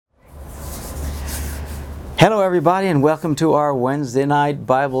Hello everybody, and welcome to our Wednesday night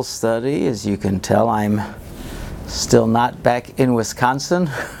Bible study. As you can tell, I'm still not back in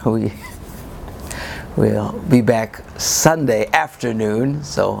Wisconsin. We'll be back Sunday afternoon,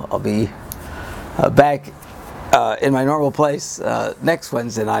 so I'll be back in my normal place next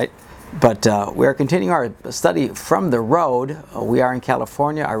Wednesday night. But we are continuing our study from the road. We are in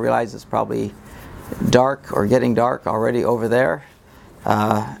California. I realize it's probably dark or getting dark already over there.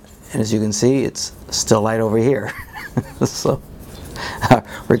 And as you can see, it's still light over here. So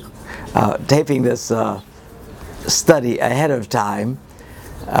we're taping this study ahead of time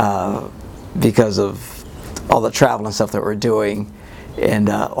because of all the travel and stuff that we're doing. And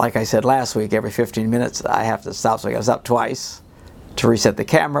like I said last week, every 15 minutes I have to stop. So I got to stop twice to reset the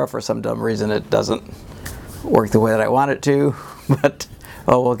camera. For some dumb reason it doesn't work the way that I want it to. But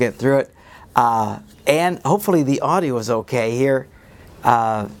we'll get through it. And hopefully the audio is okay here.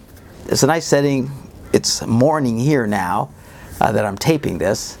 It's a nice setting. It's morning here now that I'm taping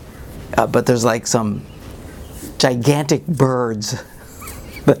this, but there's like some gigantic birds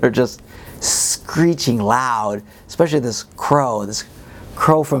that are just screeching loud, especially this crow. This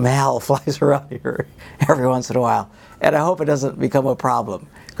crow from hell flies around here every once in a while, and I hope it doesn't become a problem,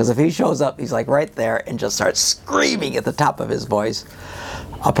 because if he shows up, he's like right there and just starts screaming at the top of his voice.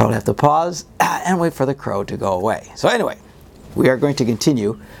 I'll probably have to pause and wait for the crow to go away. So anyway, we are going to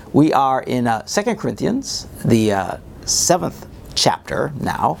continue. We are in 2 Corinthians, the 7th chapter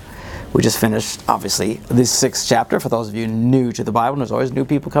now. We just finished, obviously, the 6th chapter. For those of you new to the Bible, there's always new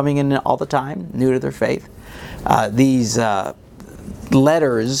people coming in all the time, new to their faith. These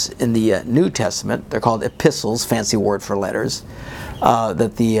letters in the New Testament, they're called epistles, fancy word for letters,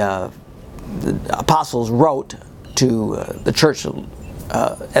 that the apostles wrote to the church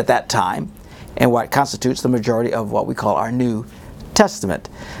at that time, and what constitutes the majority of what we call our New Testament.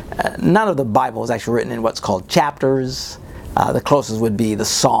 None of the Bible is actually written in what's called chapters. The closest would be the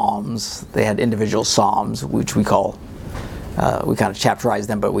Psalms. They had individual Psalms, which we call, we kind of chapterize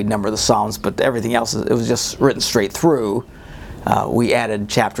them, but we number the Psalms. But everything else, it was just written straight through. We added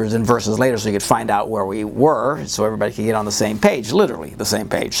chapters and verses later so you could find out where we were, so everybody could get on the same page, literally the same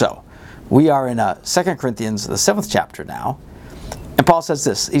page. So we are in 2 Corinthians, the 7th chapter now. And Paul says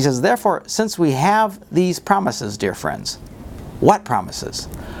this. He says, "Therefore, since we have these promises, dear friends." What promises?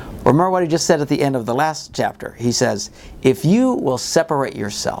 Remember what he just said at the end of the last chapter. He says, if you will separate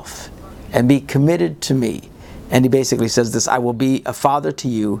yourself and be committed to me, and he basically says this, I will be a father to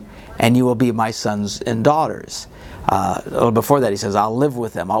you, and you will be my sons and daughters. A little before that he says, I'll live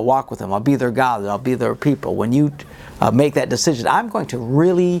with them, I'll walk with them, I'll be their God, I'll be their people. When you make that decision, I'm going to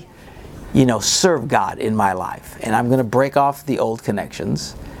really serve God in my life, and I'm going to break off the old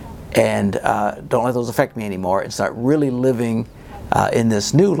connections and don't let those affect me anymore, and start really living in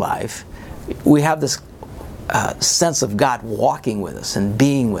this new life. We have this sense of God walking with us and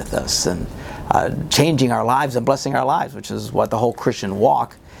being with us and changing our lives and blessing our lives, which is what the whole Christian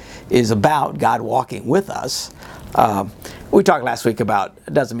walk is about, God walking with us. We talked last week about,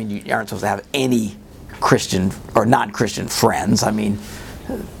 it doesn't mean you aren't supposed to have any Christian or non-Christian friends. I mean,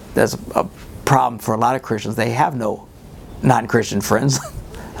 there's a problem for a lot of Christians. They have no non-Christian friends.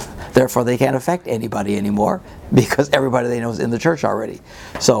 Therefore, they can't affect anybody anymore because everybody they know is in the church already.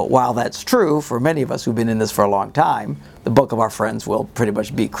 So while that's true for many of us who've been in this for a long time, the bulk of our friends will pretty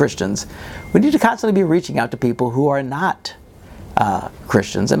much be Christians. We need to constantly be reaching out to people who are not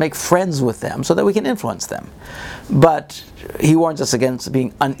Christians and make friends with them so that we can influence them. But he warns us against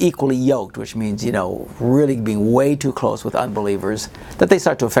being unequally yoked, which means, really being way too close with unbelievers, that they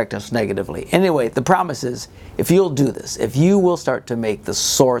start to affect us negatively. Anyway, the promise is, if you'll do this, if you will start to make the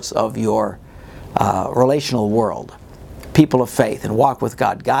source of your relational world people of faith and walk with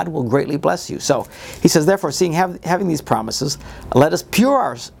God, God will greatly bless you. So he says, therefore, having these promises, let us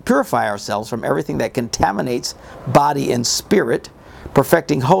purify ourselves from everything that contaminates body and spirit,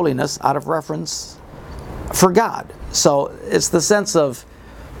 perfecting holiness out of reverence for God. So it's the sense of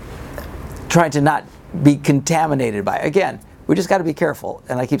trying to not be contaminated by it. Again, we just got to be careful,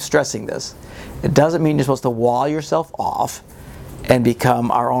 and I keep stressing this. It doesn't mean you're supposed to wall yourself off and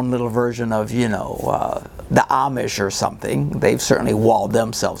become our own little version of, the Amish or something. They've certainly walled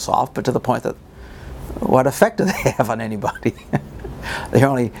themselves off, but to the point that what effect do they have on anybody? Their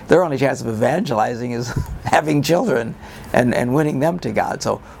only chance of evangelizing is having children and winning them to God.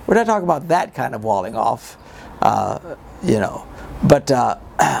 So we're not talking about that kind of walling off, But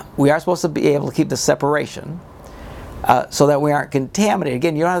we are supposed to be able to keep the separation so that we aren't contaminated.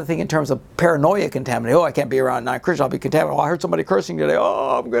 Again, you don't have to think in terms of paranoia contaminated. Oh, I can't be around non-Christian, I'll be contaminated. Oh, I heard somebody cursing today.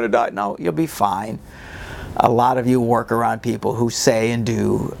 Oh, I'm going to die. No, you'll be fine. A lot of you work around people who say and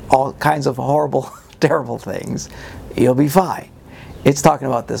do all kinds of horrible terrible things, you'll be fine. It's talking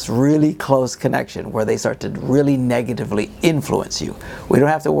about this really close connection where they start to really negatively influence you. We don't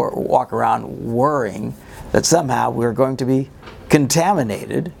have to walk around worrying that somehow we're going to be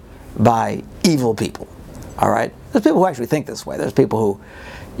contaminated by evil people. All right? There's people who actually think this way. There's people who,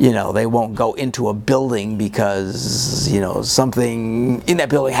 they won't go into a building because, something in that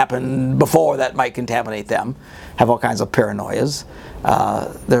building happened before that might contaminate them, have all kinds of paranoias.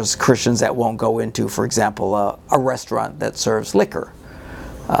 There's Christians that won't go into, for example, a restaurant that serves liquor.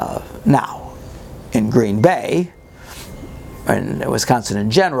 Now, in Green Bay, and Wisconsin in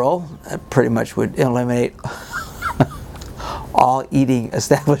general, that pretty much would eliminate all eating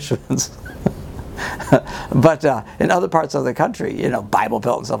establishments. But in other parts of the country, Bible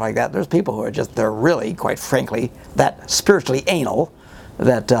Belt and stuff like that, there's people who are they're really, quite frankly, that spiritually anal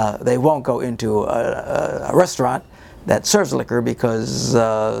that they won't go into a restaurant that serves liquor because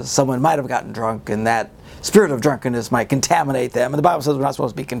someone might have gotten drunk and that spirit of drunkenness might contaminate them. And the Bible says we're not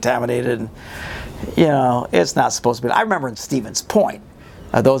supposed to be contaminated. And, it's not supposed to be. I remember in Stevens Point,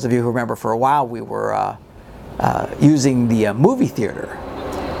 those of you who remember for a while, we were using the movie theater,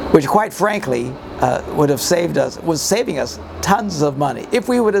 which quite frankly was saving us tons of money if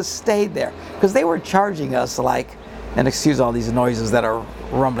we would have stayed there. Because they were charging us and excuse all these noises that are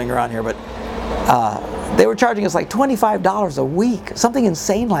rumbling around here, but they were charging us like $25 a week, something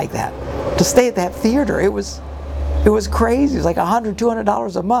insane like that, to stay at that theater. It was crazy. It was like $100,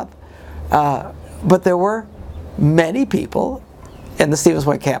 $200 a month. But there were many people in the Stevens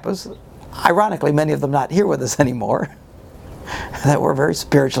Point campus, ironically many of them not here with us anymore, that were very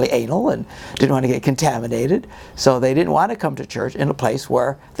spiritually anal and didn't want to get contaminated. So they didn't want to come to church in a place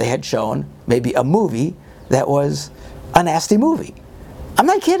where they had shown maybe a movie that was a nasty movie. I'm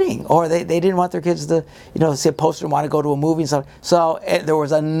not kidding. Or they didn't want their kids to, see a poster and want to go to a movie and stuff. So there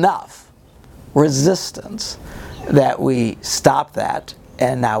was enough resistance that we stopped that,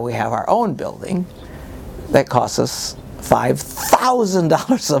 and now we have our own building that costs us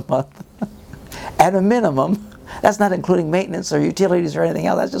 $5,000 a month at a minimum. That's not including maintenance or utilities or anything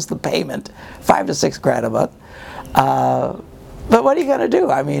else. That's just the payment, $5,000 to $6,000 a month. But what are you going to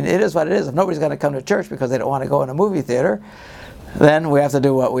do? I mean, it is what it is. If nobody's going to come to church because they don't want to go in a movie theater, then we have to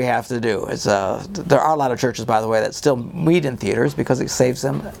do what we have to do. There are a lot of churches, by the way, that still meet in theaters because it saves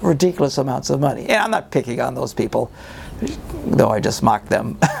them ridiculous amounts of money. And I'm not picking on those people, though I just mock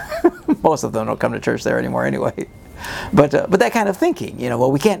them. Most of them don't come to church there anymore anyway. But that kind of thinking,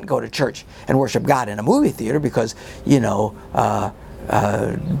 we can't go to church and worship God in a movie theater because, Brad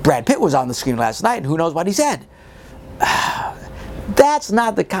Pitt was on the screen last night and who knows what he said. That's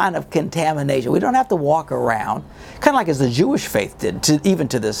not the kind of contamination. We don't have to walk around, kind of like as the Jewish faith did, even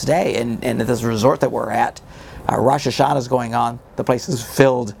to this day. And at this resort that we're at, Rosh Hashanah is going on. The place is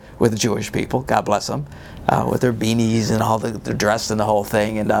filled with Jewish people, God bless them, with their beanies and all their dress and the whole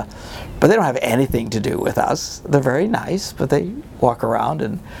thing. But they don't have anything to do with us. They're very nice, but they walk around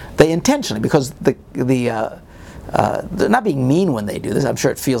and they intentionally, because they're not being mean when they do this. I'm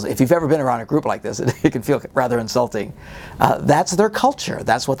sure it feels, if you've ever been around a group like this, it can feel rather insulting. That's their culture.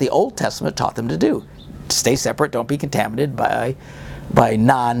 That's what the Old Testament taught them to do. Stay separate, don't be contaminated by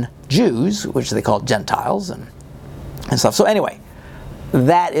non-Jews, which they called Gentiles and stuff. So anyway,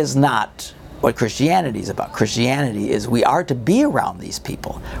 that is not what Christianity is about. Christianity is we are to be around these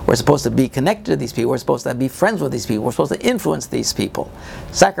people. We're supposed to be connected to these people. We're supposed to be friends with these people. We're supposed to influence these people,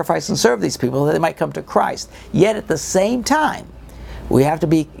 sacrifice and serve these people so that they might come to Christ. Yet at the same time, we have to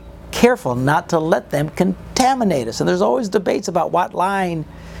be careful not to let them contaminate us. And there's always debates about what line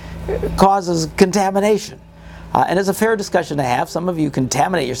causes contamination. And it's a fair discussion to have. Some of you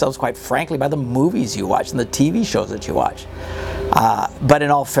contaminate yourselves, quite frankly, by the movies you watch and the TV shows that you watch. But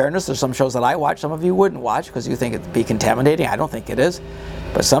in all fairness, there's some shows that I watch some of you wouldn't watch because you think it'd be contaminating. I don't think it is.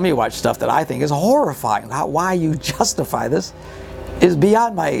 But some of you watch stuff that I think is horrifying. Why you justify this is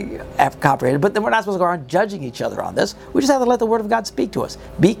beyond my comprehension. But then we're not supposed to go around judging each other on this. We just have to let the Word of God speak to us.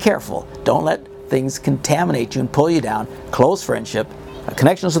 Be careful. Don't let things contaminate you and pull you down. Close friendship,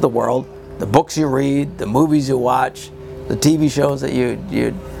 connections to the world, the books you read, the movies you watch, the TV shows that you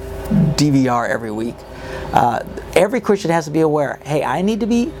DVR every week. Every Christian has to be aware, hey, I need to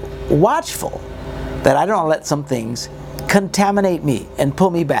be watchful that I don't let some things contaminate me and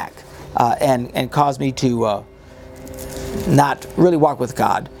pull me back and cause me to not really walk with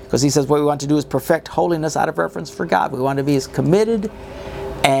God. Because he says what we want to do is perfect holiness out of reverence for God. We want to be as committed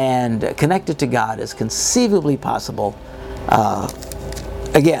and connected to God as conceivably possible.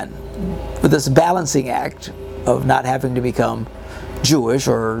 Again, with this balancing act of not having to become Jewish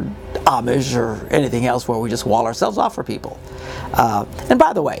or Amish or anything else where we just wall ourselves off for people. And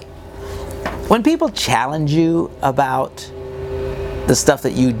by the way, when people challenge you about the stuff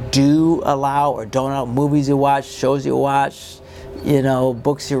that you do allow or don't allow, movies you watch, shows you watch,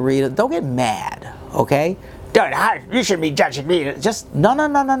 books you read, don't get mad, okay? You shouldn't be judging me. Just,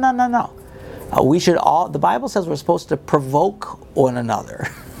 no. We should all, the Bible says we're supposed to provoke one another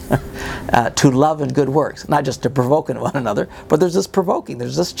to love and good works. Not just to provoke one another, but there's this provoking,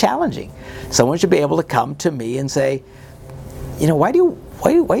 there's this challenging. Someone should be able to come to me and say, why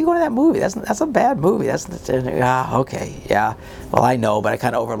are you going to that movie? That's a bad movie. Okay, yeah. Well, I know, but I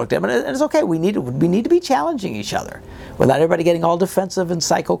kind of overlooked it. But it's okay. We need to be challenging each other without everybody getting all defensive and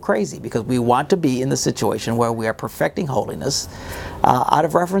psycho crazy, because we want to be in the situation where we are perfecting holiness out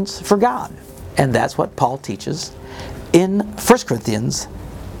of reverence for God. And that's what Paul teaches in 1 Corinthians,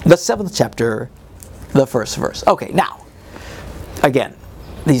 the 7th chapter, the 1st verse. Okay, now, again,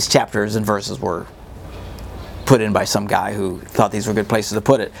 these chapters and verses were put in by some guy who thought these were good places to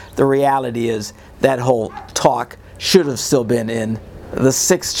put it. The reality is that whole talk should have still been in the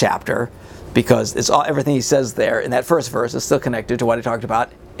 6th chapter, because it's everything he says there in that first verse is still connected to what he talked about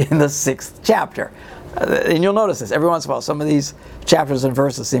in the 6th chapter. And you'll notice this every once in a while. Some of these chapters and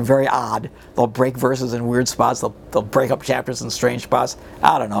verses seem very odd. They'll break verses in weird spots. They'll break up chapters in strange spots.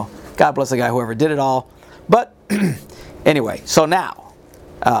 I don't know. God bless the guy whoever did it all. But anyway, so now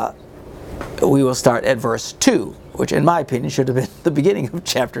we will start at verse 2, which in my opinion should have been the beginning of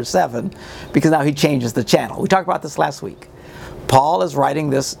chapter 7, because now he changes the channel. We talked about this last week. Paul is writing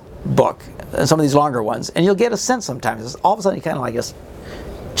this book, and some of these longer ones, and you'll get a sense sometimes. All of a sudden he kind of just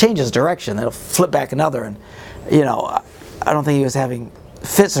changes direction. It'll flip back another, and I don't think he was having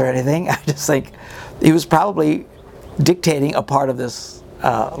fits or anything. I just think he was probably dictating a part of this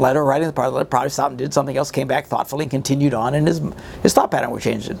letter, writing the part of the letter, probably stopped and did something else, came back thoughtfully and continued on, and his thought pattern would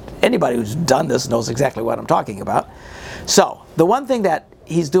change. Anybody who's done this knows exactly what I'm talking about. So the one thing that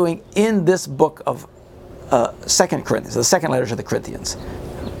he's doing in this book of 2 Corinthians, the second letter to the Corinthians,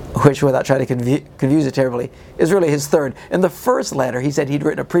 which, without trying to confuse it terribly, is really his third. In the first letter, he said he'd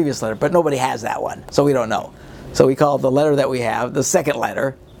written a previous letter, but nobody has that one, so we don't know. So we call the letter that we have the second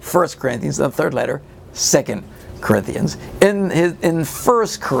letter, 1 Corinthians, the third letter, 2 Corinthians. In 1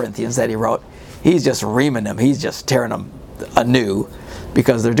 Corinthians that he wrote, he's just reaming them. He's just tearing them anew,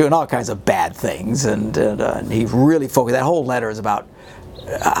 because they're doing all kinds of bad things, and he really focused. That whole letter is about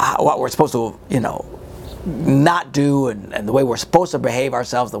what we're supposed to, not do, and the way we're supposed to behave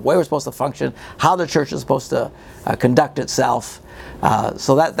ourselves, the way we're supposed to function, how the church is supposed to conduct itself.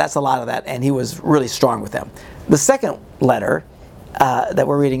 So that's a lot of that, and he was really strong with them. The second letter that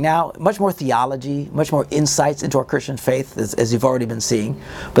we're reading now, much more theology, much more insights into our Christian faith, as you've already been seeing.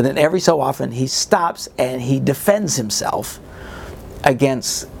 But then every so often he stops and he defends himself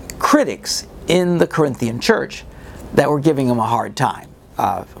against critics in the Corinthian church that were giving him a hard time.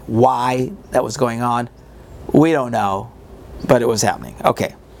 Why that was going on, we don't know, but it was happening.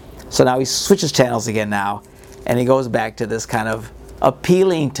 Okay, so now he switches channels again now, and he goes back to this kind of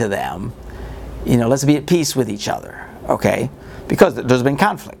appealing to them, let's be at peace with each other, okay? Because there's been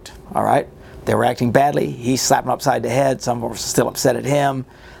conflict, all right? They were acting badly. He's slapping them upside the head. Some were still upset at him.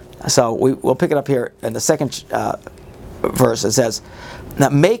 So we'll pick it up here in the second verse. It says, "Now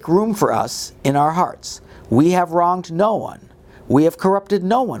make room for us in our hearts. We have wronged no one. We have corrupted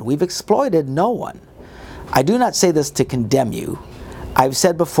no one. We've exploited no one. I do not say this to condemn you. I've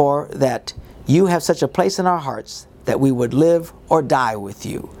said before that you have such a place in our hearts that we would live or die with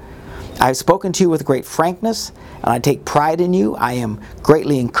you. I have spoken to you with great frankness, and I take pride in you. I am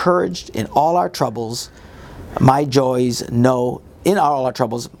greatly encouraged in all our troubles. My joys know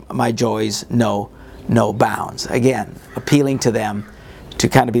no bounds." Again, appealing to them to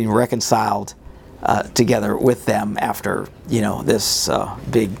kind of being reconciled together with them after this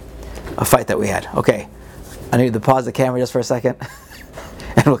big fight that we had. Okay, I need to pause the camera just for a second,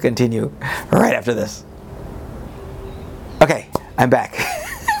 and we'll continue right after this. Okay, I'm back.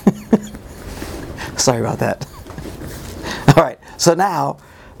 Sorry about that. All right, so now,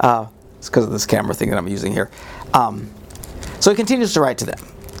 it's because of this camera thing that I'm using here. So he continues to write to them.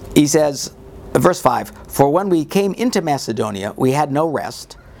 He says, verse 5, "For when we came into Macedonia, we had no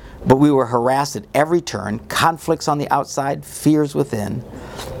rest, but we were harassed at every turn, conflicts on the outside, fears within.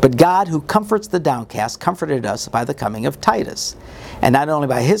 But God, who comforts the downcast, comforted us by the coming of Titus, and not only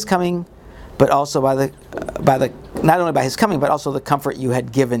by his coming, but also not only by his coming, but also the comfort you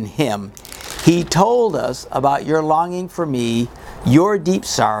had given him. He told us about your longing for me, your deep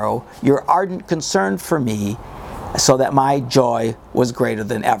sorrow, your ardent concern for me, so that my joy was greater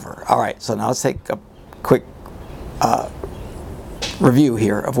than ever." All right, so now let's take a quick review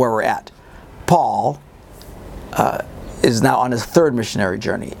here of where we're at. Paul is now on his third missionary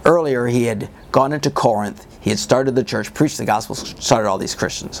journey. Earlier, he had gone into Corinth. He had started the church, preached the gospel, started all these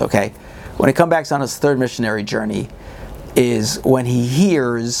Christians, okay? When he comes back on his third missionary journey is when he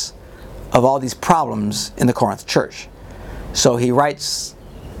hears of all these problems in the Corinth church. So he writes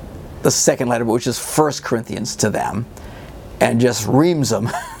the second letter, which is 1 Corinthians, to them, and just reams them.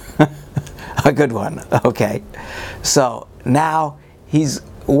 A good one, okay? So now he's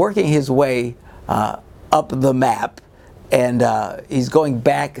working his way up the map, and he's going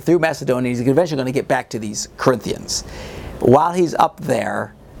back through Macedonia. He's eventually going to get back to these Corinthians. While he's up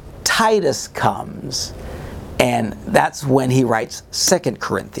there, Titus comes, and that's when he writes 2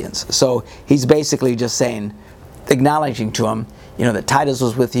 Corinthians. So he's basically just saying, acknowledging to him, you know, that Titus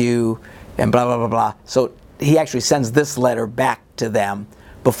was with you, and blah, blah, blah, blah. So he actually sends this letter back to them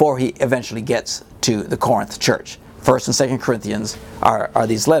before he eventually gets to the Corinth church. 1st and 2nd Corinthians are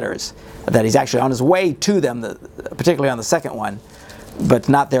these letters that he's actually on his way to them, particularly on the second one, but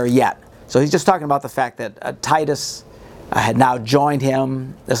not there yet. So he's just talking about the fact that Titus had now joined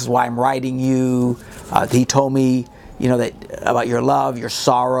him. This is why I'm writing you. He told me, you know, that about your love, your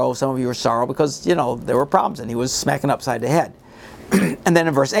sorrow, some of your sorrow, because, you know, there were problems, and he was smacking upside the head. And then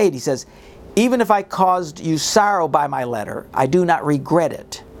in verse 8 he says, even if I caused you sorrow by my letter, I do not regret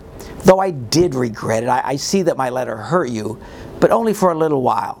it. Though I did regret it, I see that my letter hurt you, but only for a little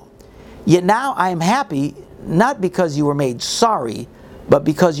while. Yet now I am happy, not because you were made sorry, but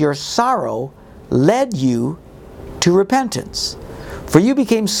because your sorrow led you to repentance. For you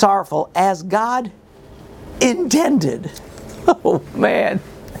became sorrowful as God intended. Oh man.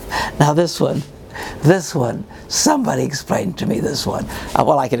 Now this one, somebody explained to me this one.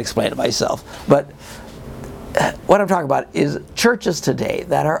 Well, I can explain it myself. But what I'm talking about is churches today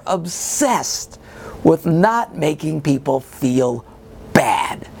that are obsessed with not making people feel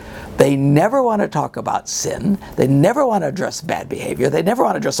bad. They never want to talk about sin. They never want to address bad behavior. They never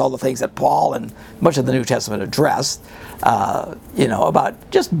want to address all the things that Paul and much of the New Testament addressed, you know, about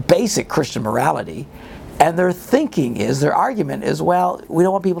just basic Christian morality. And their thinking is, their argument is, well, we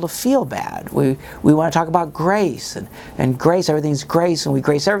don't want people to feel bad. We want to talk about grace, and grace, everything's grace, and we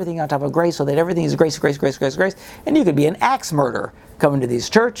grace everything on top of grace, so that everything is grace, grace, grace, grace, grace. And you could be an axe murderer coming to these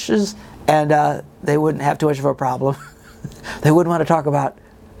churches, and they wouldn't have too much of a problem. They wouldn't want to talk about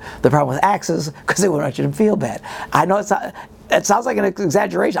the problem with axes because they wouldn't want you to feel bad. I know it sounds like an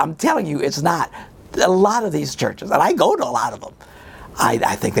exaggeration. I'm telling you, it's not. A lot of these churches, and I go to a lot of them,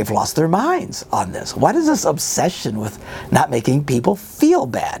 I think they've lost their minds on this. What is this obsession with not making people feel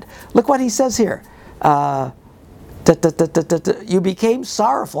bad? Look what he says here. You became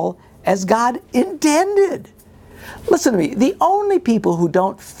sorrowful as God intended. Listen to me. The only people who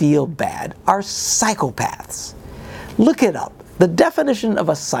don't feel bad are psychopaths. Look it up. The definition of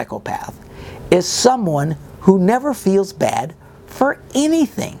a psychopath is someone who never feels bad for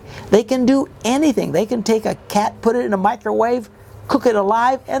anything. They can do anything. They can take a cat, put it in a microwave, cook it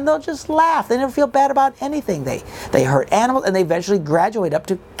alive, and they'll just laugh. They never feel bad about anything. They hurt animals, and they eventually graduate up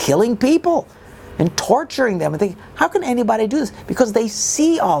to killing people and torturing them and think, how can anybody do this? Because they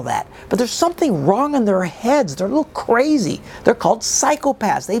see all that. But there's something wrong in their heads. They're a little crazy. They're called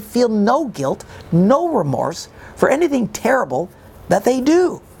psychopaths. They feel no guilt, no remorse for anything terrible that they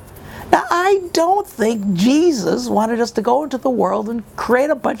do. Now, I don't think Jesus wanted us to go into the world and create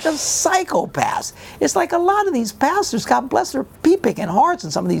a bunch of psychopaths. It's like a lot of these pastors, God bless their pea-picking hearts,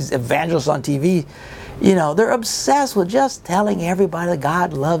 and some of these evangelists on TV, you know, they're obsessed with just telling everybody that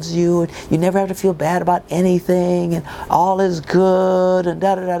God loves you, and you never have to feel bad about anything, and all is good, and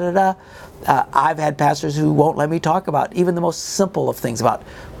da-da-da-da-da. I've had pastors who won't let me talk about even the most simple of things, about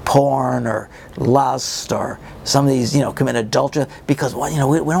porn or lust or some of these, you know, commit adultery, because, well, you know,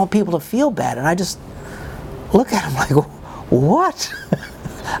 we don't want people to feel bad. And I just look at them like, what?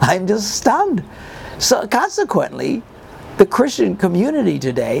 I'm just stunned. So consequently, the Christian community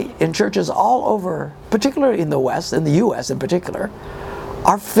today in churches all over, particularly in the West, in the U.S. in particular,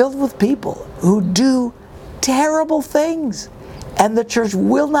 are filled with people who do terrible things. And the church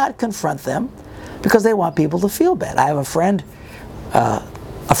will not confront them because they want people to feel bad. I have a friend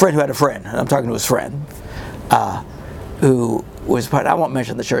who had a friend, and I'm talking to his friend, who was part, I won't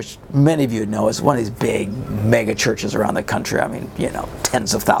mention the church, many of you know, it's one of these big mega churches around the country. I mean, you know,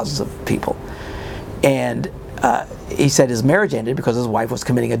 tens of thousands of people. And he said his marriage ended because his wife was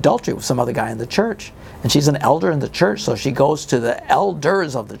committing adultery with some other guy in the church. And she's an elder in the church, so she goes to the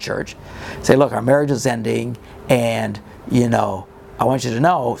elders of the church, say, look, our marriage is ending, and, you know, I want you to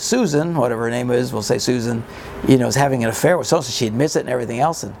know, Susan, whatever her name is, we'll say Susan, you know, is having an affair with so-and-so. She admits it and everything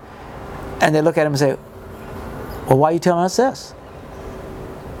else. And they look at him and say, well, why are you telling us this?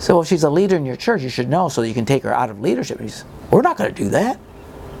 So, well, she's a leader in your church. You should know so that you can take her out of leadership. And he says, we're not going to do that.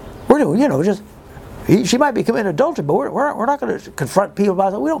 We're doing, she might be committing adultery, but we're not going to confront people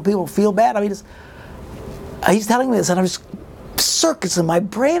about it. We don't want people to feel bad. I mean, he's telling me this, and I'm just, circuits in my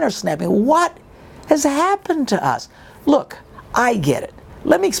brain are snapping. What has happened to us? Look, I get it.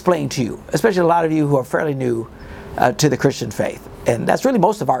 Let me explain to you, especially a lot of you who are fairly new to the Christian faith, and that's really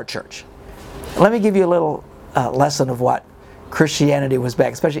most of our church. Let me give you a little lesson of what Christianity was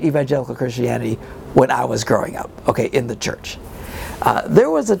back, especially evangelical Christianity, when I was growing up, okay, in the church. There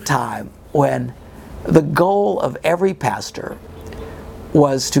was a time when the goal of every pastor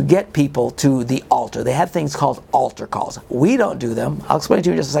was to get people to the altar. They had things called altar calls. We don't do them. I'll explain to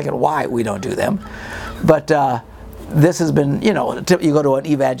you in just a second why we don't do them. But this has been, you go to an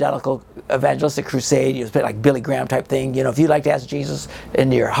evangelistic crusade, you play like Billy Graham type thing. If you'd like to ask Jesus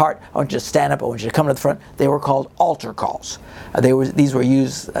in your heart, I want you to stand up, I want you to come to the front. They were called altar calls. These were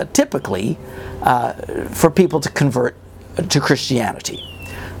used typically for people to convert to Christianity.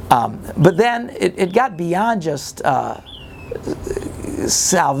 But then it got beyond just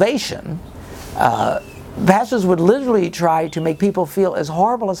salvation. Pastors would literally try to make people feel as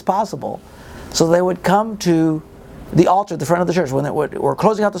horrible as possible, so they would come to the altar at the front of the church when we're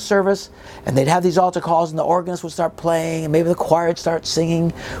closing out the service, and they'd have these altar calls, and the organist would start playing, and maybe the choir would start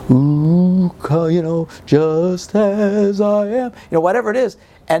singing, "Ooh, just as I am," whatever it is.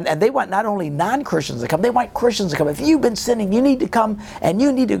 And they want not only non-Christians to come, they want Christians to come. If you've been sinning, you need to come, and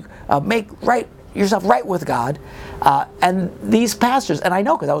you need to make yourself right with God. And these pastors, and I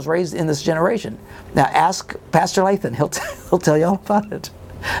know because I was raised in this generation. Now ask Pastor Lathan; he'll tell you all about it.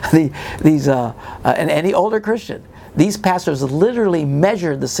 And any older Christian, these pastors literally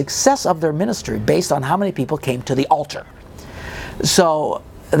measured the success of their ministry based on how many people came to the altar. So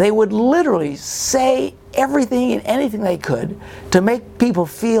they would literally say everything and anything they could to make people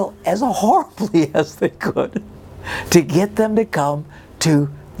feel as horribly as they could to get them to come to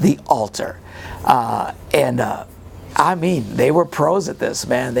the altar. I mean, they were pros at this,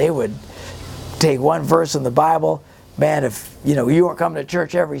 man. They would take one verse in the Bible. Man, if you weren't coming to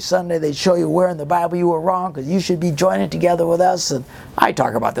church every Sunday, they'd show you where in the Bible you were wrong, because you should be joining together with us. And I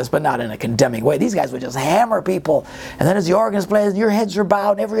talk about this, but not in a condemning way. These guys would just hammer people. And then as the organist plays, your heads are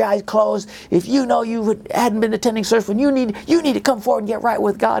bowed and every eye's closed. If you hadn't been attending service, when you need to come forward and get right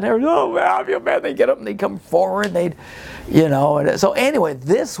with God. And oh man, I feel bad. They get up and they come forward. And And so anyway,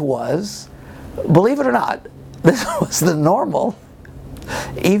 this was, believe it or not, this was the normal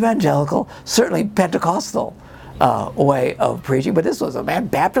evangelical, certainly Pentecostal way of preaching. But this was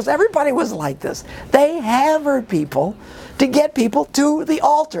Baptist. Everybody was like this. They hammered people to get people to the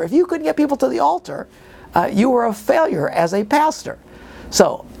altar. If you couldn't get people to the altar, you were a failure as a pastor.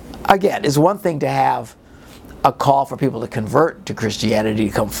 So again, it's one thing to have a call for people to convert to Christianity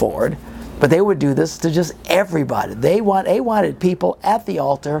to come forward, but they would do this to just everybody. They wanted people at the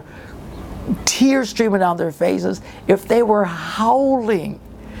altar, tears streaming down their faces. If they were howling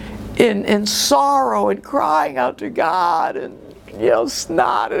in sorrow and crying out to God and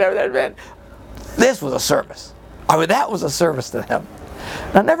snot and everything, man, this was a service. I mean, that was a service to them.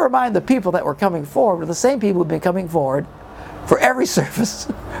 Now, never mind the people that were coming forward, but the same people who've been coming forward for every service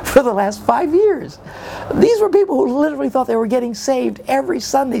for the last 5 years. These were people who literally thought they were getting saved every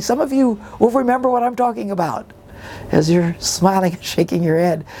Sunday. Some of you will remember what I'm talking about as you're smiling and shaking your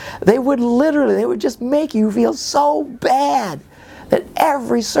head. They would just make you feel so bad that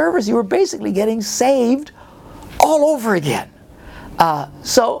every service you were basically getting saved all over again.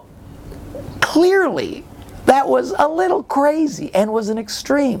 So clearly that was a little crazy and was an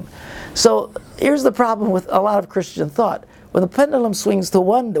extreme. So here's the problem with a lot of Christian thought. When the pendulum swings to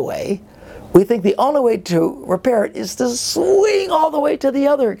one way, we think the only way to repair it is to swing all the way to the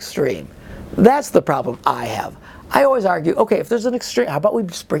other extreme. That's the problem I have. I always argue, okay, if there's an extreme, how about we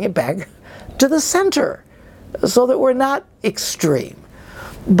just bring it back to the center so that we're not extreme.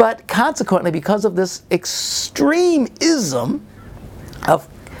 But consequently, because of this extremism of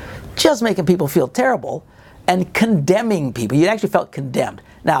just making people feel terrible and condemning people, you actually felt condemned.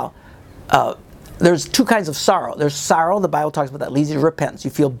 Now, there's two kinds of sorrow. There's sorrow, the Bible talks about that, leads you to repentance.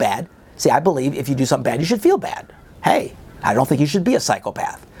 You feel bad. See, I believe if you do something bad, you should feel bad. Hey, I don't think you should be a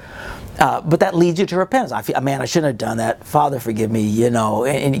psychopath. But that leads you to repentance. I feel, man, I shouldn't have done that. Father, forgive me,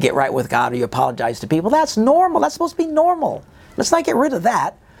 and you get right with God or you apologize to people. That's normal. That's supposed to be normal. Let's not get rid of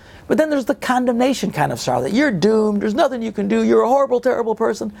that. But then there's the condemnation kind of sorrow, that you're doomed, there's nothing you can do, you're a horrible, terrible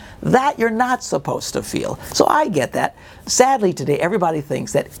person. That you're not supposed to feel. So I get that. Sadly today, everybody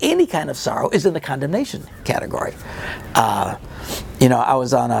thinks that any kind of sorrow is in the condemnation category. I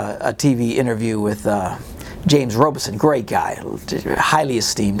was on a TV interview with James Robison, great guy, highly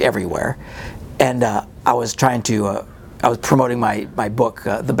esteemed everywhere. And I was promoting my book,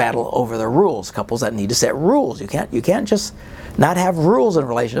 The Battle Over the Rules, couples that need to set rules. You can't just not have rules in a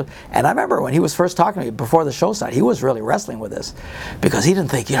relationship. And I remember when he was first talking to me before the show started, he was really wrestling with this because he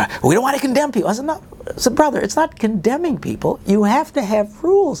didn't think, we don't want to condemn people. I said, no. I said, brother, it's not condemning people. You have to have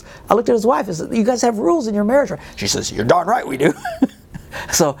rules. I looked at his wife and said, you guys have rules in your marriage. She says, you're darn right we do.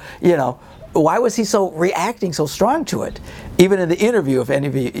 So, why was he reacting so strong to it? Even in the interview, if any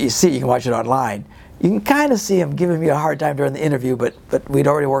of you see, you can watch it online, you can kind of see him giving me a hard time during the interview, but we'd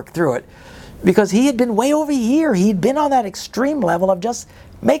already worked through it. Because he had been way over here. He'd been on that extreme level of just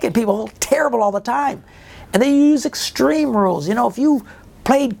making people terrible all the time. And they use extreme rules. If you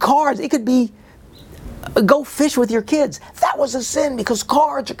played cards, it could be go fish with your kids. That was a sin because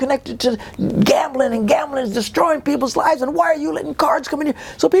cards are connected to gambling, and gambling is destroying people's lives. And why are you letting cards come in here?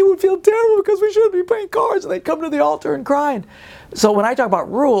 So people would feel terrible because we shouldn't be playing cards, and they'd come to the altar and crying. So when I talk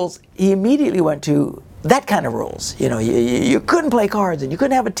about rules, he immediately went to that kind of rules. You couldn't play cards, and you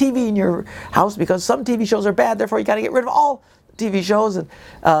couldn't have a TV in your house because some TV shows are bad, therefore you got to get rid of all TV shows. And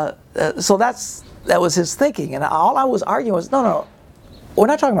so that was his thinking. And all I was arguing was, no, we're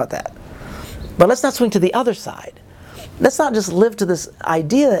not talking about that. But let's not swing to the other side. Let's not just live to this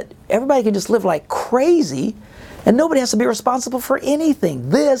idea that everybody can just live like crazy and nobody has to be responsible for anything.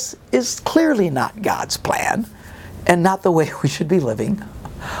 This is clearly not God's plan and not the way we should be living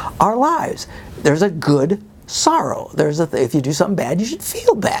our lives. There's a good sorrow. If you do something bad, you should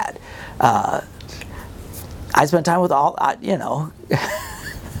feel bad. I spend time with I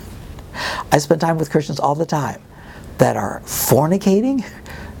spend time with Christians all the time that are fornicating,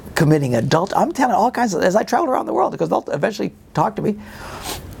 committing adultery. I'm telling all kinds of, as I travel around the world, because they'll eventually talk to me,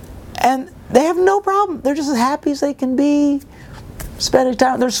 and they have no problem. They're just as happy as they can be, spending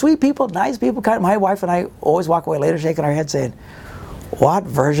time. They're sweet people, nice people. My wife and I always walk away later shaking our head saying, what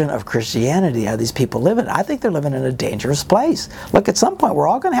version of Christianity are these people living? I think they're living in a dangerous place. Look, at some point, we're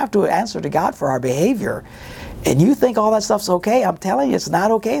all going to have to answer to God for our behavior. And you think all that stuff's okay? I'm telling you, it's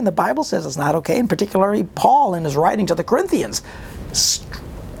not okay. And the Bible says it's not okay. And particularly Paul, in his writing to the Corinthians,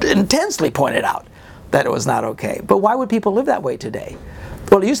 intensely pointed out that it was not okay. But why would people live that way today?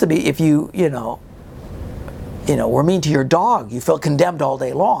 Well, it used to be if you were mean to your dog, you felt condemned all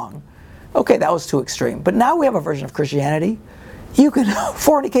day long. Okay, that was too extreme. But now we have a version of Christianity. You could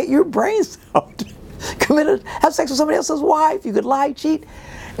fornicate your brains out, have sex with somebody else's wife. You could lie, cheat.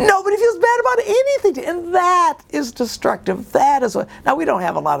 Nobody feels bad about anything, and that is destructive. That is what. Now we don't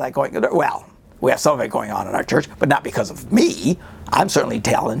have a lot of that going. Well, we have some of it going on in our church, but not because of me. I'm certainly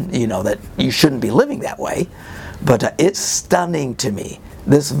telling that you shouldn't be living that way. But it's stunning to me,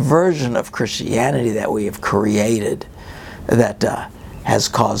 this version of Christianity that we have created, that has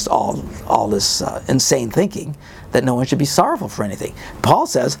caused all this insane thinking that no one should be sorrowful for anything. Paul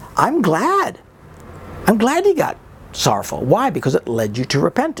says, I'm glad you got sorrowful. Why? Because it led you to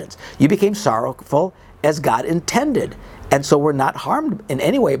repentance. You became sorrowful as God intended. And so we're not harmed in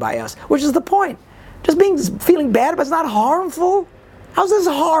any way by us, which is the point. Just feeling bad, but it's not harmful. How's this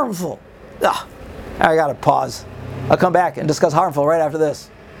harmful? I got to pause. I'll come back and discuss harmful right after this.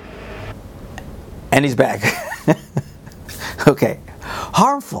 And he's back. Okay.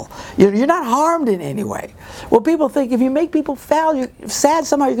 Harmful. You're not harmed in any way. Well, people think if you make people sad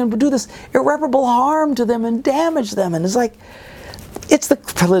somehow, you're going to do this irreparable harm to them and damage them. And it's like, it's the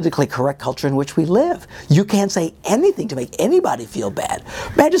politically correct culture in which we live. You can't say anything to make anybody feel bad.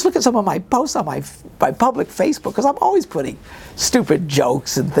 Man, just look at some of my posts on my public Facebook, because I'm always putting stupid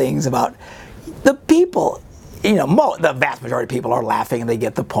jokes and things about the people. The vast majority of people are laughing and they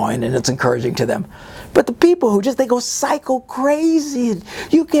get the point and it's encouraging to them. But the people who they go psycho crazy and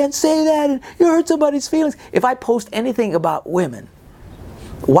you can't say that and you hurt somebody's feelings. If I post anything about women,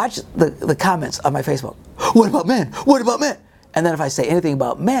 watch the comments on my Facebook. What about men? What about men? And then if I say anything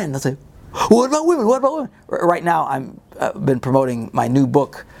about men, they'll say, what about women? What about women? Right now, I've been promoting my new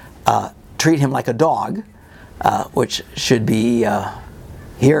book, Treat Him Like a Dog, which should be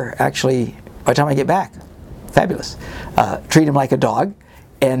here actually by the time I get back. Fabulous. Treat Him Like a Dog.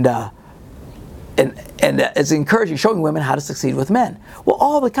 And it's encouraging, showing women how to succeed with men. Well,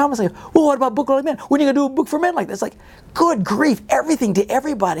 all the comments say, well, what about a book like men? When are you going to do a book for men like this? Like, good grief, everything to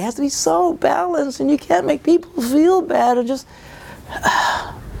everybody has to be so balanced, and you can't make people feel bad and just...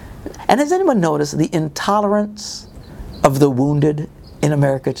 And has anyone noticed the intolerance of the wounded in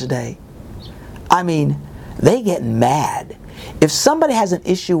America today? I mean, they get mad. If somebody has an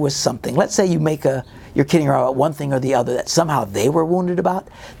issue with something, let's say you make a you're kidding around about one thing or the other that somehow they were wounded about,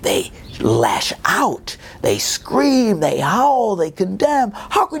 they lash out, they scream, they howl, they condemn.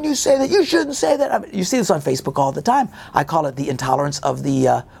 How can you say that? You shouldn't say that. I mean, you see this on Facebook all the time. I call it the intolerance of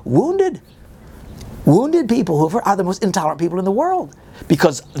the wounded. Wounded people who are the most intolerant people in the world.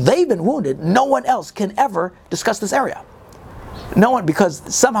 Because they've been wounded, no one else can ever discuss this area. No one, because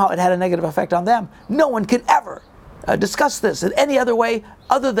somehow it had a negative effect on them, no one can ever discuss this in any other way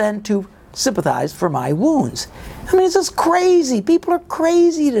other than to sympathize for my wounds. I mean, it's just crazy. People are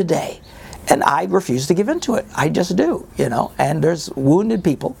crazy today. And I refuse to give in to it. I just do, you know. And there's wounded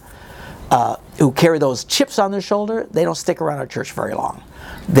people who carry those chips on their shoulder. They don't stick around our church very long.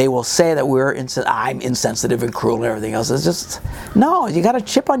 They will say that I'm insensitive and cruel and everything else. It's just, no, you got a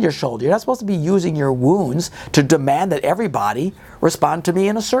chip on your shoulder. You're not supposed to be using your wounds to demand that everybody respond to me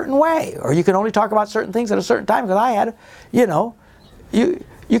in a certain way. Or you can only talk about certain things at a certain time, because I had, you know,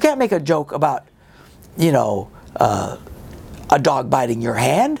 you can't make a joke about, you know, a dog biting your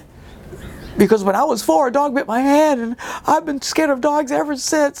hand. Because when I was 4, a dog bit my hand, and I've been scared of dogs ever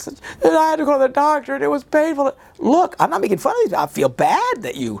since. And I had to go to the doctor, and it was painful. Look, I'm not making fun of you. I feel bad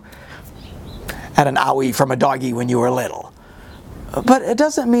that you had an owie from a doggy when you were little. But it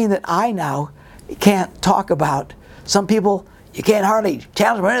doesn't mean that I now can't talk about some people. You can't hardly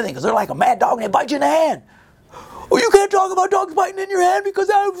challenge them or anything because they're like a mad dog and they bite you in the hand. Oh, you can't talk about dogs biting in your hand because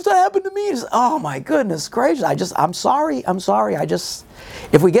that's what happened to me. It's, oh my goodness gracious! I'm sorry.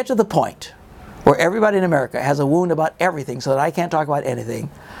 If we get to the point where everybody in America has a wound about everything so that I can't talk about anything,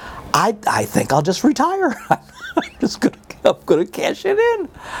 I think I'll just retire. I'm gonna cash it in.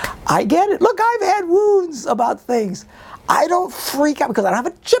 I get it. Look, I've had wounds about things. I don't freak out because I don't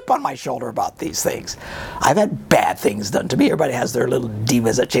have a chip on my shoulder about these things. I've had bad things done to me. Everybody has their little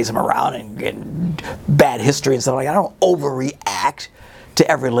divas that chase them around and bad history and stuff like that. I don't overreact to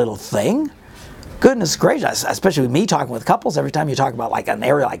every little thing. Goodness gracious, especially with me talking with couples, every time you talk about like an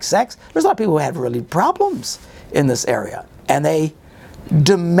area like sex, there's a lot of people who have really problems in this area. And they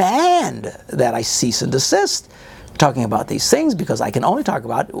demand that I cease and desist talking about these things because I can only talk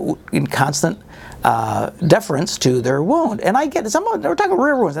about in constant deference to their wound. And I get it. We're talking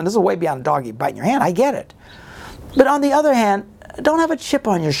real wounds, and this is way beyond a doggy biting your hand. I get it. But on the other hand, don't have a chip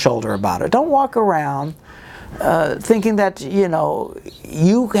on your shoulder about it. Don't walk around thinking that, you know,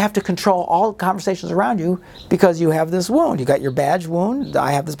 you have to control all conversations around you because you have this wound. You got your badge wound.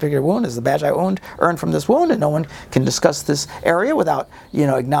 I have this particular wound. It's the badge I earned from this wound, and no one can discuss this area without, you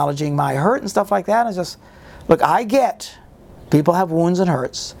know, acknowledging my hurt and stuff like that. It's just, look, I get people have wounds and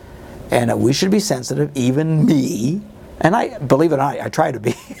hurts, and we should be sensitive, even me. And I believe it or not, I try to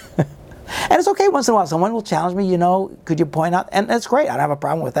be. And it's okay once in a while. Someone will challenge me, you know, could you point out? And that's great. I don't have a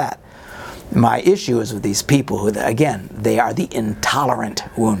problem with that. My issue is with these people who, again, they are the intolerant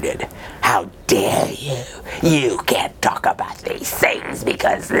wounded. How dare you? You can't talk about these things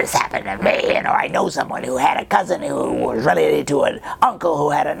because this happened to me, or I know someone who had a cousin who was related to an uncle who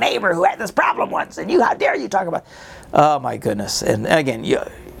had a neighbor who had this problem once, and how dare you talk about? Oh my goodness! And again,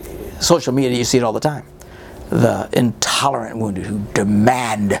 social media, you see it all the time. The intolerant wounded who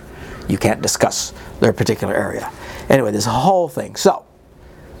demand you can't discuss their particular area. Anyway, this whole thing. So,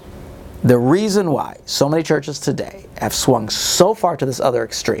 the reason why so many churches today have swung so far to this other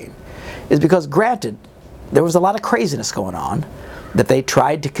extreme is because, granted, there was a lot of craziness going on that they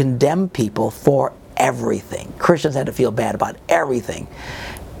tried to condemn people for everything. Christians had to feel bad about everything.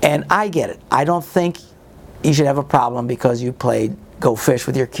 And I get it. I don't think you should have a problem because you played Go Fish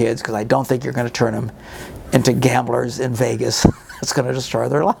with your kids, because I don't think you're going to turn them into gamblers in Vegas. It's going to destroy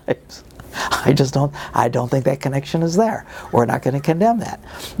their lives. I don't think that connection is there. We're not going to condemn that.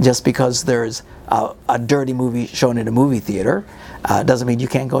 Just because there's a dirty movie shown in a movie theater doesn't mean you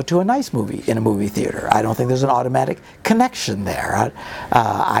can't go to a nice movie in a movie theater. I don't think there's an automatic connection there.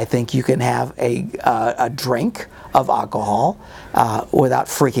 I think you can have a drink of alcohol without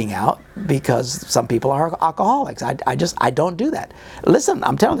freaking out, because some people are alcoholics. I don't do that. Listen,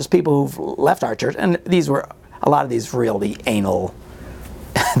 I'm telling you, there's people who've left our church, and a lot of these really anal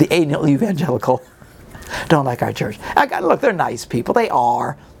evangelical don't like our church. Look, they're nice people. They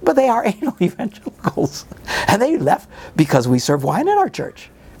are, but they are anal evangelicals. And they left because we serve wine at our church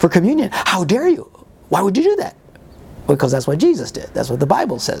for communion. How dare you? Why would you do that? Because that's what Jesus did. That's what the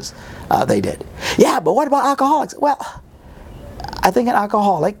Bible says they did. Yeah, but what about alcoholics? Well, I think an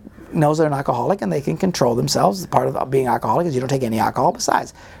alcoholic knows they're an alcoholic and they can control themselves. Part of being alcoholic is you don't take any alcohol.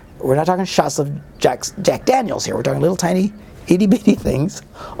 Besides, we're not talking shots of Jack Daniels here. We're talking little tiny itty-bitty things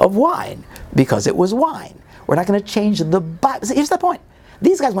of wine, because it was wine. We're not going to change the Bible. Here's the point.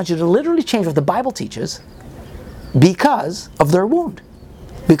 These guys want you to literally change what the Bible teaches because of their wound,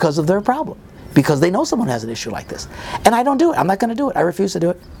 because of their problem. because they know someone has an issue like this. And I don't do it. I'm not going to do it. I refuse to do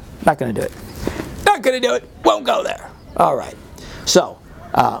it. Not going to do it. Not going to do it. Won't go there. All right. So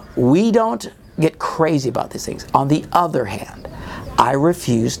we don't get crazy about these things. On the other hand, I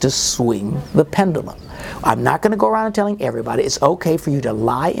refuse to swing the pendulum. I'm not going to go around telling everybody it's okay for you to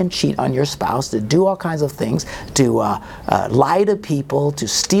lie and cheat on your spouse, to do all kinds of things, to lie to people, to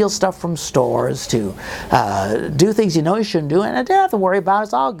steal stuff from stores, to do things you know you shouldn't do, and I don't have to worry about it.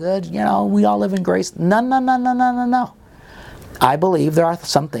 It's all good. You know, we all live in grace. No, no, no, no, no, no, no. I believe there are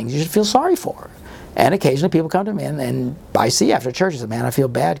some things you should feel sorry for. And occasionally people come to me and I see after church and say, man, I feel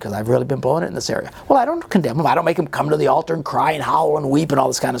bad because I've really been blowing it in this area. Well, I don't condemn them. I don't make them come to the altar and cry and howl and weep and all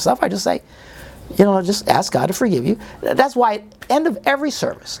this kind of stuff. I just say, you know, just ask God to forgive you. That's why at the end of every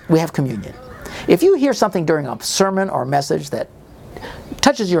service we have communion. If you hear something during a sermon or a message that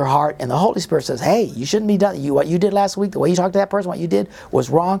touches your heart and the Holy Spirit says, hey, you shouldn't be done. What you did last week, the way you talked to that person, what you did was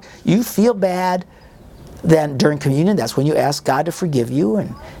wrong. You feel bad. Then during communion, that's when you ask God to forgive you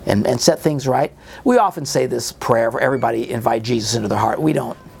and set things right. We often say this prayer for everybody, invite Jesus into their heart. We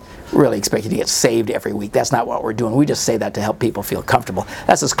don't really expect you to get saved every week. That's not what we're doing. We just say that to help people feel comfortable.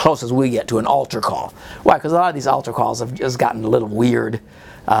 That's as close as we get to an altar call. Why? Because a lot of these altar calls have just gotten a little weird,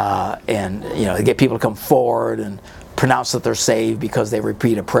 and you know, they get people to come forward and pronounce that they're saved because they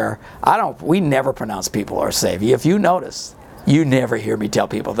repeat a prayer. We never pronounce people are saved. If you notice, you never hear me tell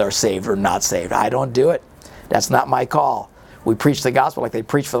people they're saved or not saved. I don't do it. That's not my call. We preach the gospel like they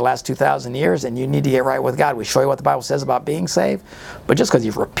preached for the last 2,000 years, and you need to get right with God. We show you what the Bible says about being saved. But just because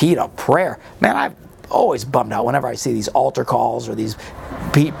you repeat a prayer, man, I'm always bummed out whenever I see these altar calls or these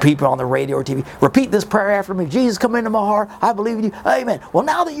people on the radio or TV. Repeat this prayer after me. Jesus, come into my heart. I believe in you. Amen. Well,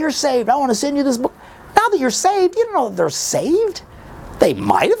 now that you're saved, I want to send you this book. Now that you're saved, you don't know that they're saved. They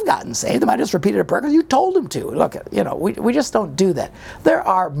might have gotten saved. They might have just repeated a prayer because you told them to. Look, you know, we just don't do that. There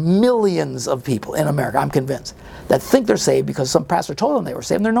are millions of people in America, I'm convinced, that think they're saved because some pastor told them they were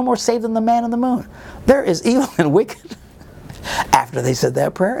saved. And they're no more saved than the man in the moon. They're as evil and wicked after they said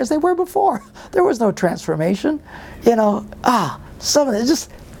that prayer as they were before. There was no transformation. You know, some of it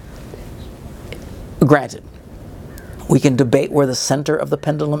just... Granted, we can debate where the center of the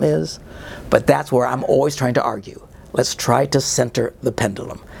pendulum is, but that's where I'm always trying to argue. Let's try to center the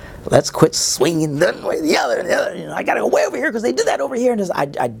pendulum. Let's quit swinging one way, the other, and the other. You know, I got to go way over here because they did that over here. And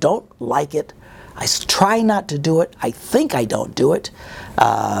I don't like it. I try not to do it. I think I don't do it.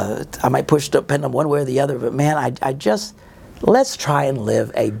 I might push the pendulum one way or the other, but man, let's try and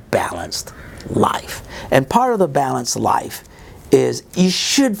live a balanced life. And part of the balanced life is you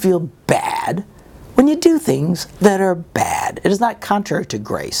should feel bad when you do things that are bad. It is not contrary to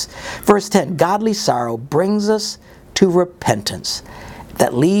grace. Verse 10, godly sorrow brings us to repentance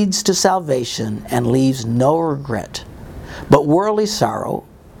that leads to salvation and leaves no regret. But worldly sorrow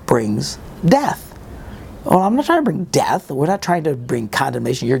brings death. Well, I'm not trying to bring death. We're not trying to bring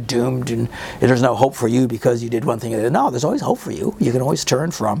condemnation. You're doomed and there's no hope for you because you did one thing. No, there's always hope for you. You can always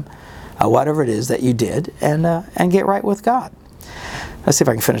turn from whatever it is that you did and get right with God. Let's see if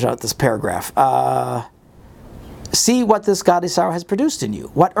I can finish out this paragraph. See what this godly sorrow has produced in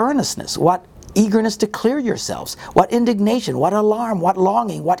you. What earnestness, what eagerness to clear yourselves, what indignation, what alarm, what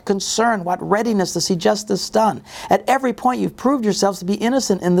longing, what concern, what readiness to see justice done. At every point you've proved yourselves to be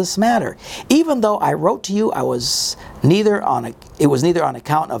innocent in this matter. Even though I wrote to you, it was neither on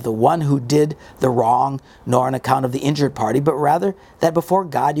account of the one who did the wrong, nor on account of the injured party, but rather that before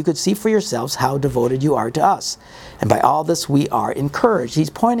God you could see for yourselves how devoted you are to us. And by all this we are encouraged. He's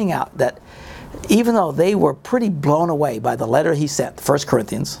pointing out that even though they were pretty blown away by the letter he sent, 1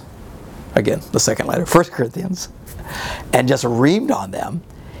 Corinthians, again, the second letter, 1 Corinthians, and just reamed on them,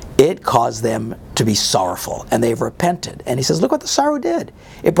 it caused them to be sorrowful, and they've repented. And he says, look what the sorrow did.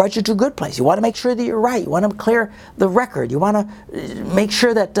 It brought you to a good place. You want to make sure that you're right. You want to clear the record. You want to make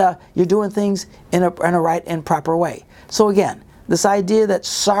sure that you're doing things in a right and proper way. So again, this idea that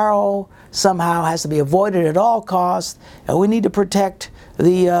sorrow somehow has to be avoided at all costs, and we need to protect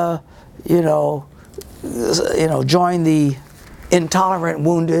the, join the intolerant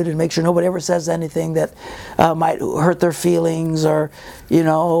wounded and make sure nobody ever says anything that might hurt their feelings, or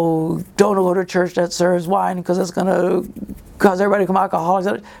don't go to a church that serves wine because it's going to cause everybody to become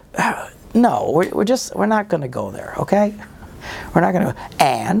alcoholics. No, we're not going to go there, okay? We're not going to,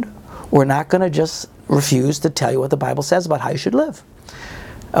 and we're not going to just refuse to tell you what the Bible says about how you should live,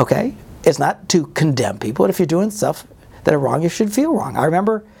 okay? It's not to condemn people, but if you're doing stuff that are wrong, you should feel wrong. I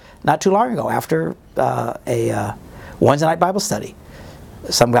remember not too long ago, after a Wednesday night Bible study,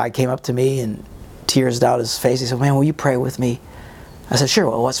 some guy came up to me and tears down his face. He said, man, will you pray with me? I said, sure.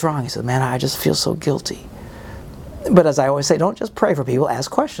 Well, what's wrong? He said, man, I just feel so guilty. But as I always say, don't just pray for people,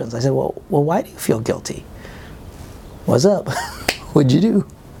 ask questions. I said, well, why do you feel guilty? What's up? What'd you do?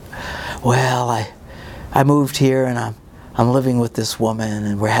 Well, I moved here and I'm living with this woman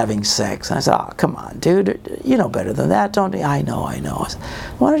and we're having sex. And I said, oh, come on, dude. You know better than that, don't you? I know. I said,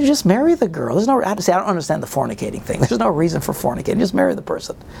 why don't you just marry the girl? There's no, I don't understand the fornicating thing. There's no reason for fornicating. Just marry the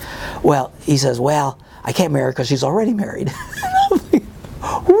person. Well, he says, well, I can't marry her because she's already married.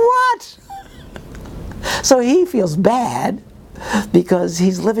 What? So he feels bad because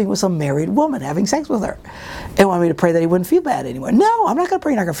he's living with some married woman, having sex with her. And wanted me to pray that he wouldn't feel bad anymore. No, I'm not going to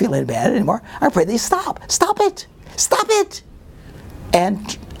pray you're not going to feel any bad anymore. I pray that he stop. Stop it. Stop it.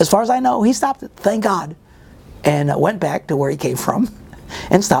 And as far as I know, he stopped it. Thank God. And went back to where he came from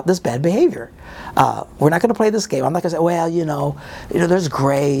and stopped this bad behavior. We're not going to play this game. I'm not going to say, well, you know, there's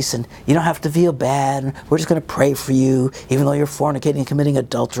grace and you don't have to feel bad. And we're just going to pray for you, even though you're fornicating and committing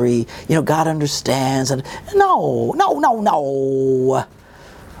adultery. You know, God understands. And no.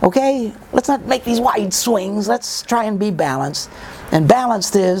 Okay? Let's not make these wide swings. Let's try and be balanced. And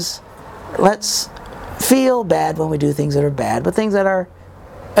balanced is, let's feel bad when we do things that are bad, but things that are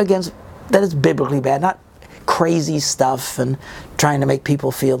that is biblically bad, not crazy stuff and trying to make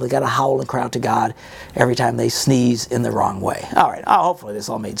people feel they got to howl and cry out to God every time they sneeze in the wrong way. All right, hopefully this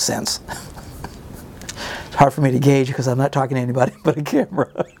all made sense. It's hard for me to gauge because I'm not talking to anybody but a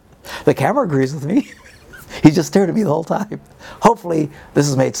camera. The camera agrees with me. He just stared at me the whole time. Hopefully this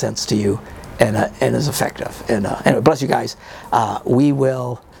has made sense to you and is effective. And anyway, bless you guys. We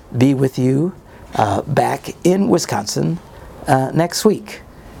will be with you back in Wisconsin next week.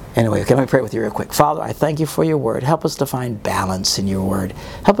 Anyway, okay, let me pray with you real quick. Father, I thank you for your word. Help us to find balance in your word.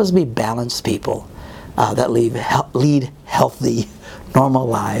 Help us be balanced people that lead healthy, normal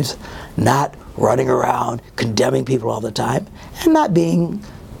lives, not running around condemning people all the time, and not being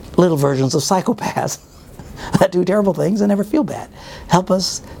little versions of psychopaths that do terrible things and never feel bad. Help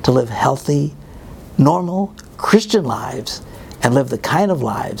us to live healthy, normal, Christian lives and live the kind of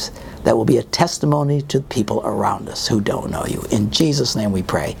lives that will be a testimony to people around us who don't know you. In Jesus' name we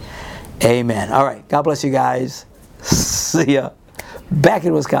pray. Amen. All right. God bless you guys. See ya. Back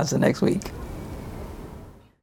in Wisconsin next week.